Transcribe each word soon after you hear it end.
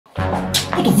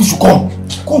Both of you should come.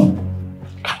 Come.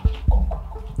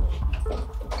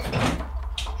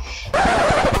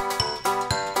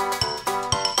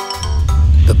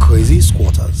 The Crazy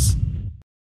Squatters.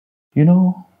 You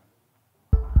know,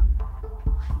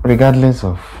 regardless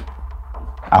of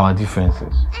our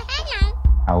differences,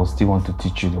 I will still want to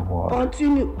teach you the word.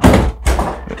 Continue.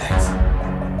 Guys,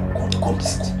 come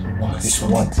sit.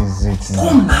 What is it now?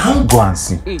 Come now. Go and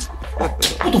see.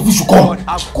 Both of you should come.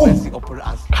 Come.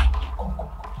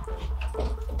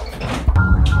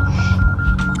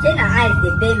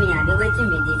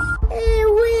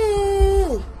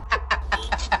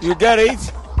 You get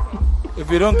it? If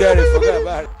you don't get it, forget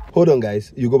about it. Hold on,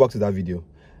 guys. You go back to that video.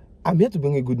 I'm here to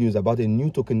bring you good news about a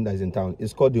new token that is in town.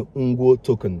 It's called the Ungo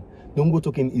token. The Ungo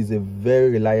token is a very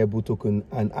reliable token,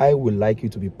 and I would like you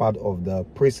to be part of the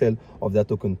pre-sale of that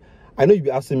token. I know you'll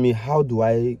be asking me, how do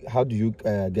you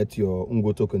get your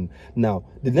Ungo token? Now,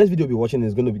 the next video you'll be watching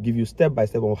is going to give you step by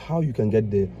step on how you can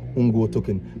get the Ungo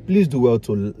token. Please do well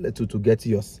to get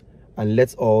yours, and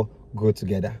let's all grow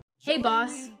together. Hey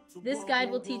boss, this guide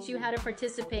will teach you how to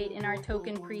participate in our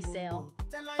token pre-sale.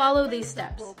 Follow these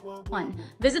steps. 1.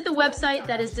 Visit the website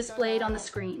that is displayed on the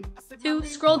screen. 2.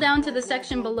 Scroll down to the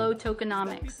section below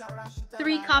tokenomics.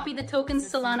 3. Copy the token's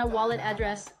Solana wallet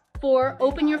address. 4.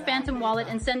 Open your Phantom wallet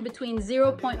and send between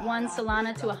 0.1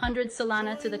 Solana to 100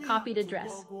 Solana to the copied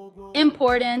address.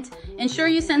 Important! Ensure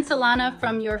you send Solana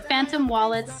from your Phantom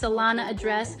wallet's Solana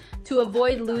address to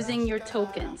avoid losing your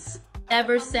tokens.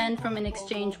 Never send from an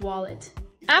exchange wallet.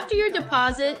 After your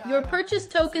deposit, your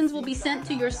purchased tokens will be sent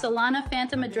to your Solana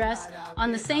Phantom address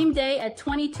on the same day at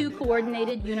 22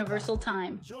 Coordinated Universal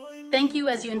Time. Thank you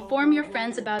as you inform your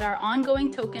friends about our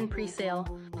ongoing token presale.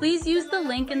 Please use the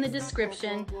link in the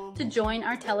description to join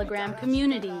our Telegram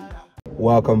community.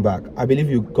 Welcome back. I believe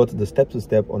you got the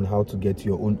step-to-step on how to get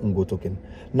your own Ungo token.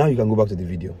 Now you can go back to the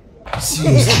video.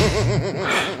 Seriously,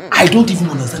 I don't even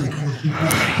understand the kind of people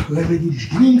who already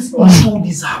brings into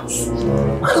this house.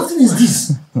 What kind of thing is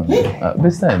this?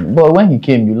 This time, but when he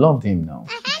came, you loved him now.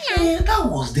 That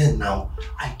was then now.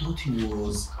 I thought he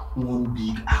was one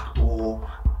big actor.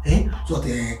 So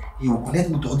that he will connect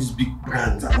me to all these big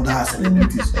brands and other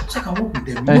celebrities. So I can work with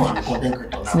them. You know I'm a content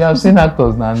creator now. See, I've seen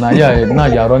actors now. Now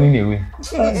you're running away.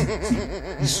 See,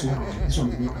 this one is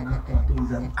not an actor.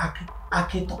 He's an actor.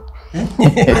 And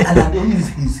I know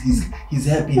he's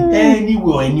helping any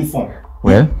way or any form.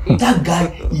 Well, that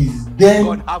guy is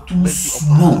then too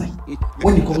slow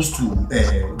when it comes to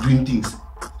doing things.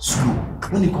 Slow.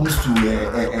 When it comes to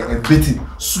betting,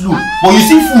 slow. But you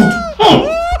see food,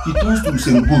 he turns to the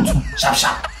same boat,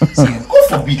 sharp. God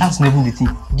forbid. That's not even the thing.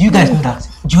 Do you guys know that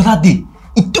the other day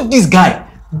it took this guy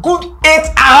good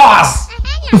 8 hours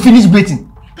to finish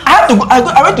betting?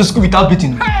 I went to school without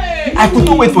betting. I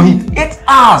couldn't wait for him. 8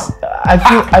 hours.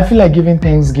 I feel like giving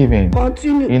thanksgiving.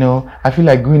 Continue. You know, I feel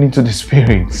like going into the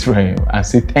spirit realm and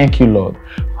say thank you, Lord.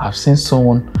 I've seen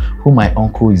someone who my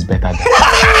uncle is better than.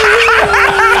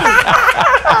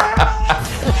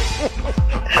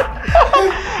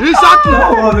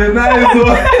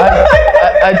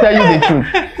 I tell you the truth.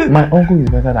 My uncle is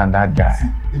better than that guy.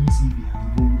 Let me see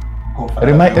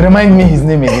if Remind me his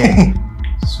name again.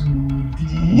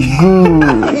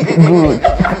 Good.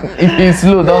 If it's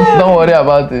slow, don't worry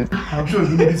about it. I'm sure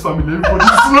he needs this family for this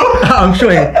slow. I'm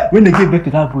sure when they gave back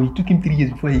to that boy, it took him 3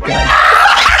 years before he can.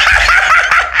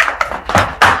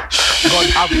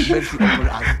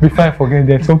 Before I forget,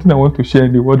 there's something I want to share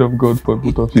in the word of God for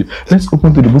both of you. Let's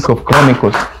open to the book of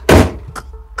Chronicles.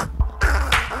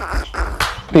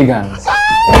 Pagans.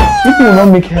 This will not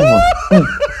make heaven.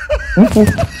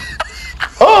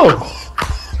 Oh!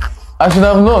 I should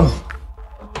have known.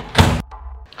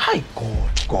 Hi,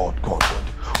 God.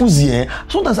 Who's here?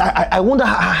 Sometimes I wonder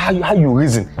how you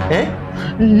reason.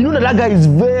 You know that guy is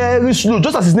very slow,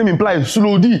 just as his name implies,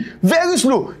 slow D. Very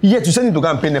slow. Yet you send him to go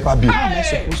and pay NEPA bill. How am I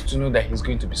supposed to know that he's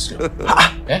going to be slow?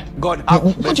 God,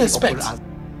 what do you expect?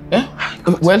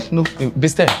 Well, no,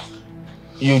 Bester,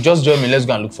 you just join me. Let's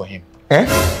go and look for him.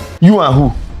 You and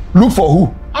who? Look for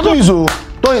who? Please,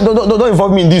 don't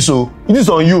involve me in this. It is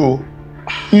on you.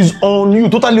 It's on you,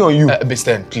 totally on you.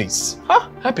 Bester, please.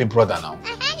 Help a brother now.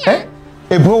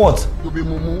 A bro what?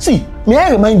 See, may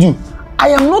I remind you, I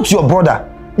am not your brother.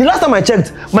 The last time I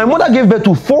checked, my mother gave birth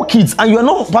to 4 kids and you are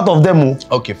not part of them.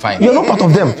 Okay, fine. You are not part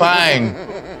of them. Fine.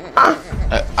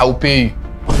 I will pay you.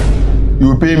 You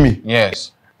will pay me?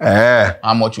 Yes.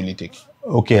 How much will it take?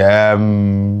 Okay,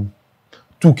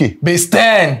 2K. Base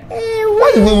 10.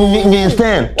 What is base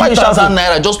 10? 2,000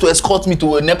 naira just to escort me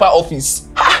to a NEPA office.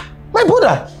 My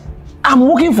brother, I'm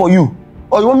working for you.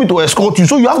 Or you want me to escort you,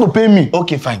 so you have to pay me.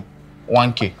 Okay, fine.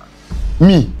 1K.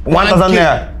 Me? 1,000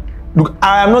 naira. Look,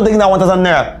 I am not taking that 1,000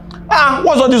 naira. Ah,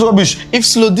 what's all this rubbish? If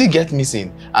Slody get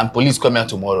missing and police come here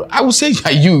tomorrow, I will say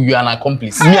you are an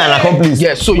accomplice. Me an accomplice?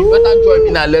 Yes, so you better join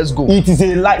me now. Let's go. It is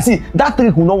a lie. See, that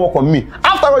trick will not work on me.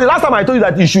 After all, the last time I told you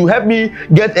that you should help me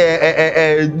get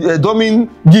a drumming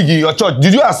gig in your church,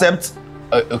 did you accept?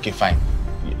 Okay, fine.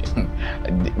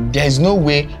 There is no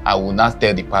way I will not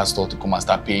tell the pastor to come and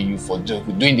start paying you for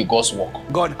doing the God's work.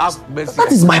 God have mercy.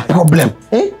 That is my problem.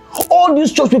 Eh? All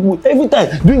these church people, every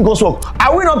time doing God's work,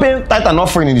 are we not paying tithe and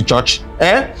offering in the church?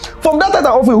 Eh? From that tithe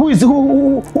and offering,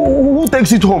 who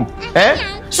takes it home? Eh?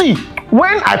 See,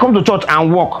 when I come to church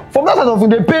and work, from that tithe and offering,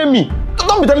 they pay me.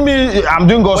 Don't be telling me I'm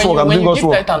doing God's work. I'm doing God's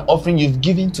work. When you give tithe and offering, you've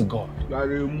given to God.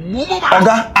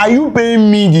 Oga, are you paying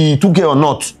me the 2K or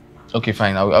not? Okay,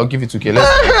 fine. I'll give it 2K.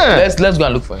 Let's go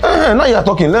and look for him. Now you're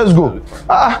talking. Let's go.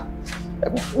 But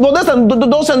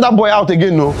don't send that boy out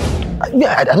again, no.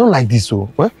 I don't like this, so.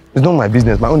 Well, it's not my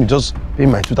business. My only just pay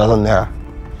my 2,000 naira.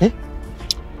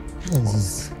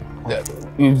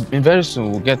 Very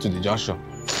soon we'll get to the junction.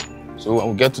 So when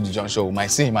we get to the junction, we might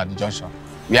see him at the junction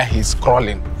where he's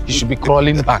crawling. He should be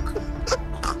crawling back.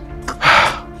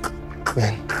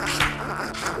 Man,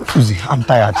 Uzi, I'm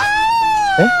tired.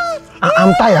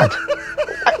 I'm tired.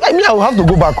 I mean, I will have to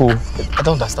go back home. I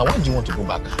don't understand. Why do you want to go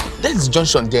back? There's the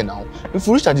junction there now. If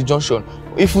we reach at the junction,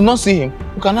 if we not see him,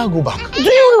 we cannot go back. Do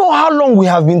you know how long we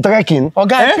have been trekking?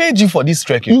 Okay, I paid you for this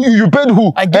trekking. You paid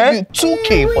who? I gave you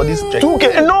 2K for this trekking.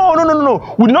 2K? No.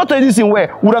 We did not tell this in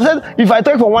where. We would have said, if I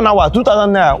trek for 1 hour,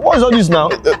 2,000 naira. What is all this now?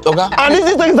 Okay. And this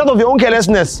is taking out of your own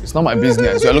carelessness. It's not my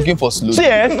business. You're looking for Slody. See,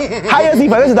 highest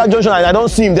if I get to that junction and I don't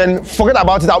see him, then forget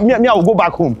about it. I will go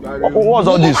back home. What's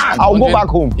all this? I'll go back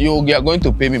home. You are going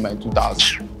to pay me my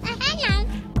 2,000.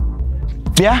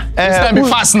 Yeah? This time be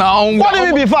fast now. What do you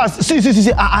mean be fast?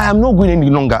 See. I am not going any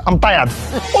longer. I'm tired.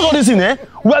 What's all this in, eh?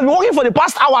 We have been working for the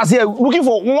past hours here, looking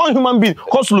for one human being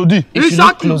called Slody. If you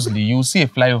look closely, you will see a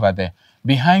flyover there.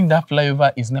 Behind that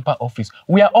flyover is NEPA office.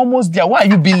 We are almost there. Why are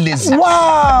you being lazy?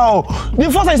 Wow! The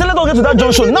first time you said, let us get to that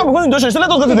junction. Now we're going to the junction. You said,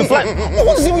 let us get to the fly.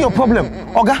 What is even your problem?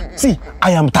 Oga, see,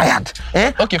 I am tired.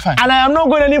 Eh? Okay, fine. And I am not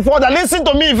going any further. Listen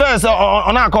to me first,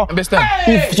 Onako. Understand?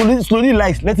 If Slody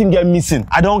likes, let him get missing.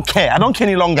 I don't care. I don't care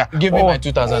any longer. Give me my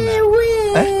 2,000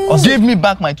 naira. Eh? Give me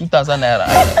back my 2,000 naira.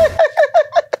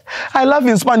 I laugh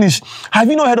in Spanish. Have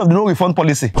you not heard of the no refund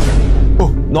policy? Oh,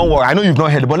 don't worry. I know you've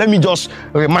not heard, but let me just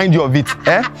remind you of it.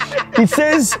 Eh? It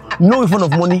says no refund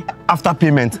of money after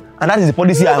payment, and that is the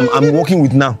policy I'm working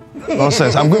with now.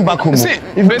 Nonsense. I'm going back home. See,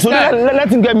 so let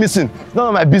him get missing. It's none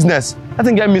of my business. Let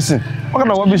him get missing. What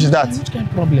kind of rubbish is that? Which kind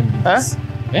of problem is this?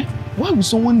 Eh? Why would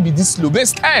someone be this slow?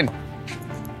 Best time.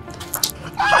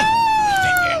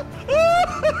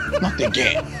 Not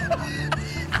again.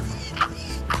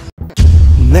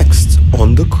 Next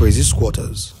on the Crazy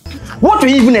Squatters. What were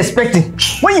you even expecting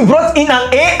when you brought in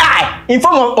an AI in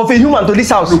form of a human to this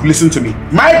house? Look, listen to me.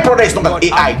 My brother is not an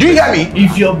AI. Do you hear me?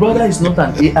 If your brother is not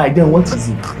an AI, then what is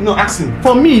he? No, ask him.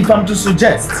 For me, if I'm to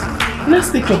suggest,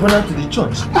 let's take your brother to the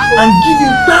church and give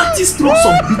him 30 strokes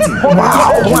of beating.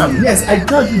 Wow. Yes, I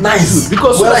tell you nice.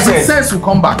 Because so that his sense will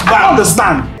come back. I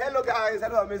understand. Hello guys,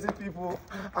 hello amazing people.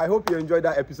 I hope you enjoyed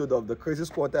that episode of the Crazy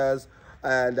Squatters,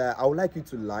 and I would like you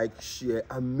to like, share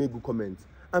and make good comments.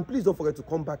 And please don't forget to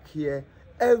come back here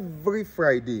every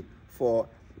Friday for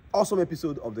awesome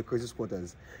episode of the Crazy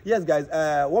Squatters. Yes guys,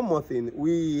 one more thing.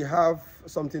 We have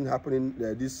something happening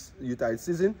this Utah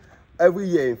season. Every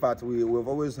year, in fact, we've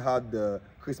always had the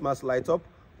Christmas light up,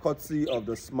 courtesy of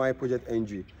the Smile Project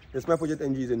NG. The Smile Project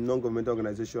NG is a non-governmental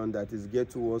organization that is geared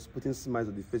towards putting smiles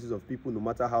on the faces of people, no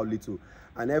matter how little.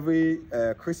 And every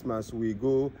Christmas, we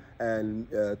go and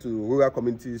to rural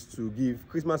communities to give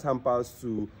Christmas hampers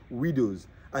to widows.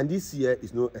 And this year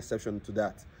is no exception to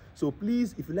that. So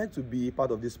please, if you'd like to be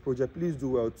part of this project, please do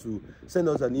well to send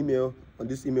us an email on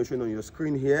this email showing on your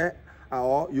screen here,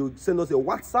 or you send us a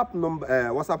WhatsApp number,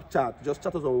 WhatsApp chat. Just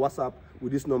chat us on WhatsApp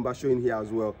with this number showing here as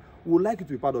well. We would like you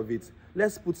to be part of it.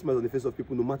 Let's put smiles on the face of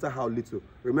people, no matter how little.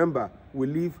 Remember, we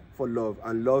live for love,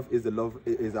 and love is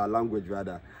our language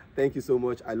rather. Thank you so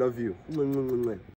much. I love you.